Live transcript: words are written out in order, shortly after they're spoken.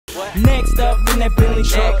Next up in that Bentley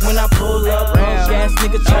truck, when I pull up, gas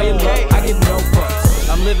nigga try your luck, I get no fucks.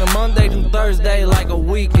 I'm living Monday through Thursday like a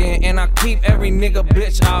weekend, and I keep every nigga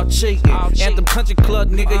bitch out cheating. At the country club,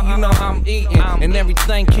 nigga, you know how I'm eating, and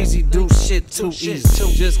everything Keezy do shit too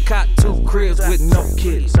easy. Just caught 2 cribs with no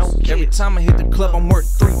kids. Every time I hit the club, I'm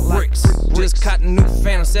worth 3 bricks. Just caught a new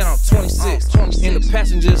Phantom, set on 26. In the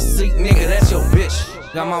passenger seat, nigga, that's your bitch.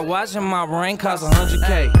 Got my watch and my ring, cost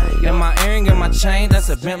 100K. And my earring and my chain, that's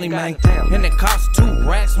a Bentley, man. And it costs 2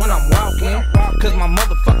 racks when I'm walking, cause my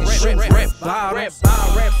motherfucking shit red bottom.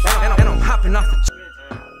 And I'm hopping off the bitch,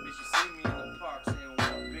 you see me in the park saying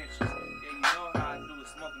one benches. Yeah, you know how I do it,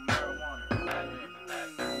 smoking marijuana.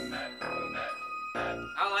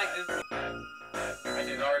 I like this. That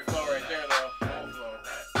shit's already flow right there, though. Full flow.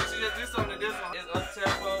 You should just do something to this one. It's up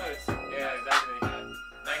tempo. Yeah, exactly.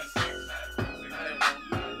 96.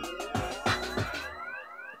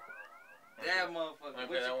 Yeah, motherfucker.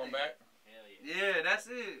 Okay, that one back? Hell yeah. Yeah, that's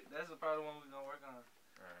it. That's probably the one we're gonna work on.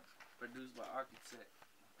 Alright. Produced by M2THAK.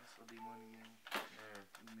 That's what D-Money in.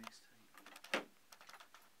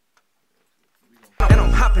 And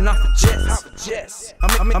I'm hopping off the jets.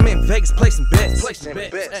 I'm in Vegas placing bets.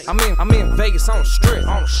 I'm in Vegas on the strip.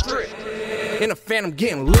 In a Phantom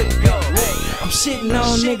getting lit. I'm shitting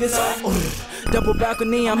on niggas. Double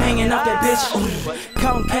balcony, I'm hanging out that bitch.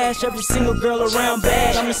 Counting cash, every single girl around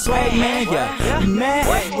bad. I'm a swag man, yeah. You mad?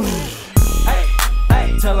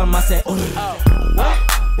 Tell him I said,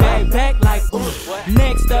 back like,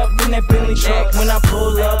 Next up in that Bentley truck, when I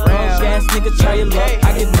pull up, gas nigga try your luck,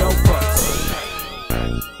 I get no fucks.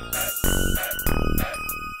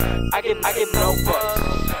 I get no fucks.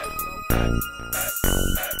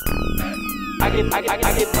 I get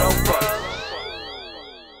no fucks.